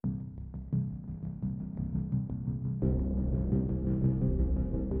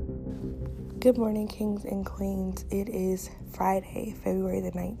Good morning, kings and queens. It is Friday, February the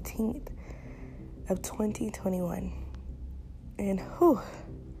 19th of 2021. And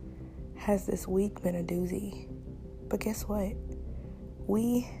has this week been a doozy. But guess what?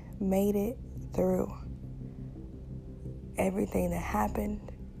 We made it through. Everything that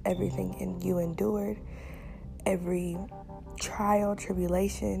happened, everything you endured, every trial,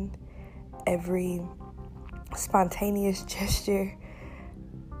 tribulation, every spontaneous gesture,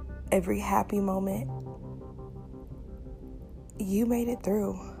 every happy moment, you made it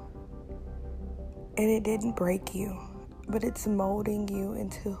through. And it didn't break you, but it's molding you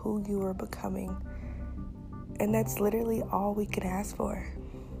into who you are becoming. And that's literally all we can ask for.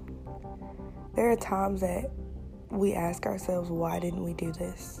 There are times that we ask ourselves, why didn't we do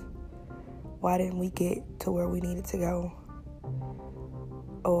this? Why didn't we get to where we needed to go?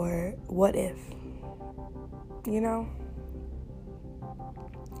 Or what if?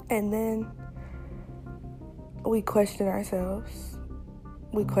 And then we question ourselves.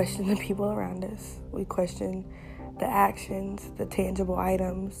 We question the people around us. We question the actions, the tangible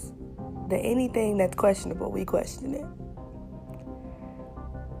items, anything that's questionable, we question it.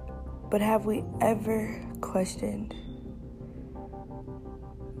 But have we ever questioned,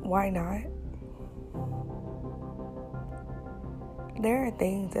 why not? There are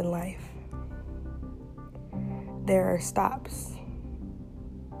things in life. There are stops.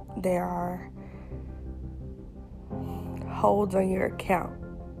 There are holds on your account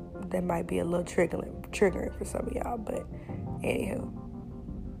that might be a little triggering for some of y'all, but anywho.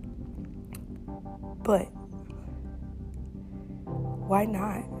 But why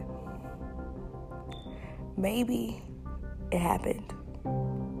not? Maybe it happened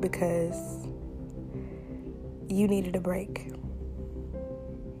because you needed a break.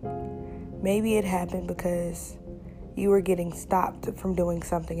 Maybe it happened because you were getting stopped from doing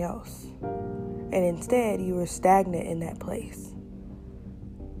something else. And instead, you were stagnant in that place.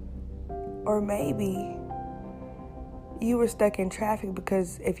 Or maybe you were stuck in traffic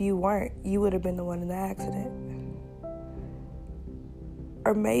because if you weren't, you would have been the one in the accident.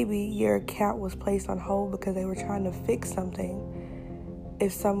 Or maybe your account was placed on hold because they were trying to fix something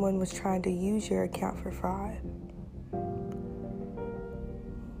if someone was trying to use your account for fraud.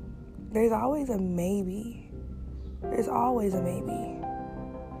 There's always a maybe. There's always a maybe.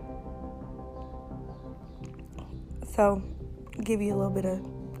 So, I'll give you a little bit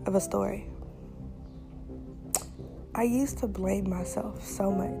of a story. I used to blame myself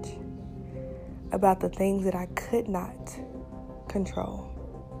so much about the things that I could not control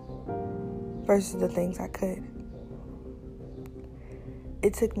versus the things I could.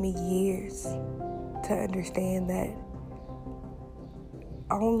 It took me years to understand that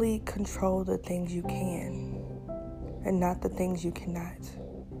only control the things you can and not the things you cannot.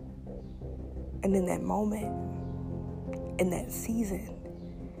 And in that moment, in that season,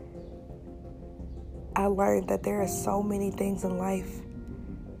 I learned that there are so many things in life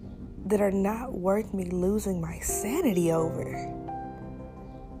that are not worth me losing my sanity over.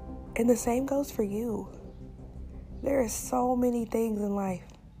 And the same goes for you. There are so many things in life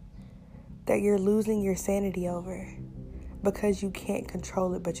that you're losing your sanity over because you can't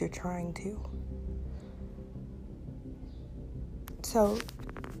control it, but you're trying to. So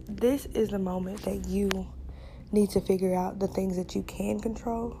this is the moment that you need to figure out the things that you can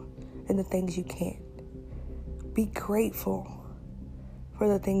control and the things you can't. Be grateful for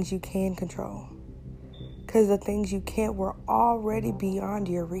the things you can control, because the things you can't were already beyond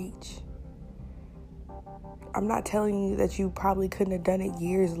your reach. I'm not telling you that you probably couldn't have done it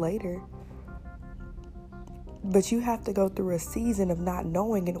years later, but you have to go through a season of not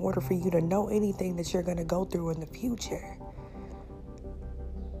knowing in order for you to know anything that you're going to go through in the future.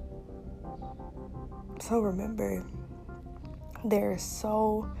 So remember, there are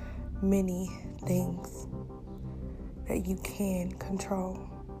so many things that you can control.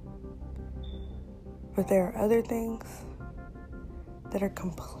 But there are other things that are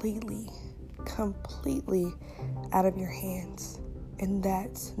completely out of your hands. And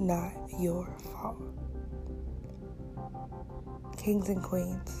that's not your fault. Kings and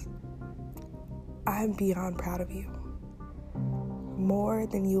queens, I'm beyond proud of you. More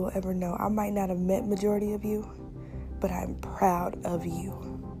than you will ever know. I might not have met majority of you, but I'm proud of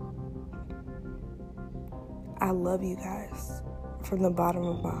you. I love you guys from the bottom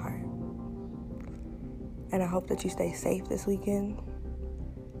of my heart. And I hope that you stay safe this weekend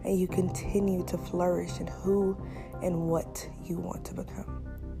and you continue to flourish in who and what you want to become.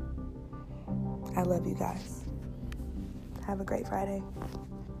 I love you guys. Have a great Friday.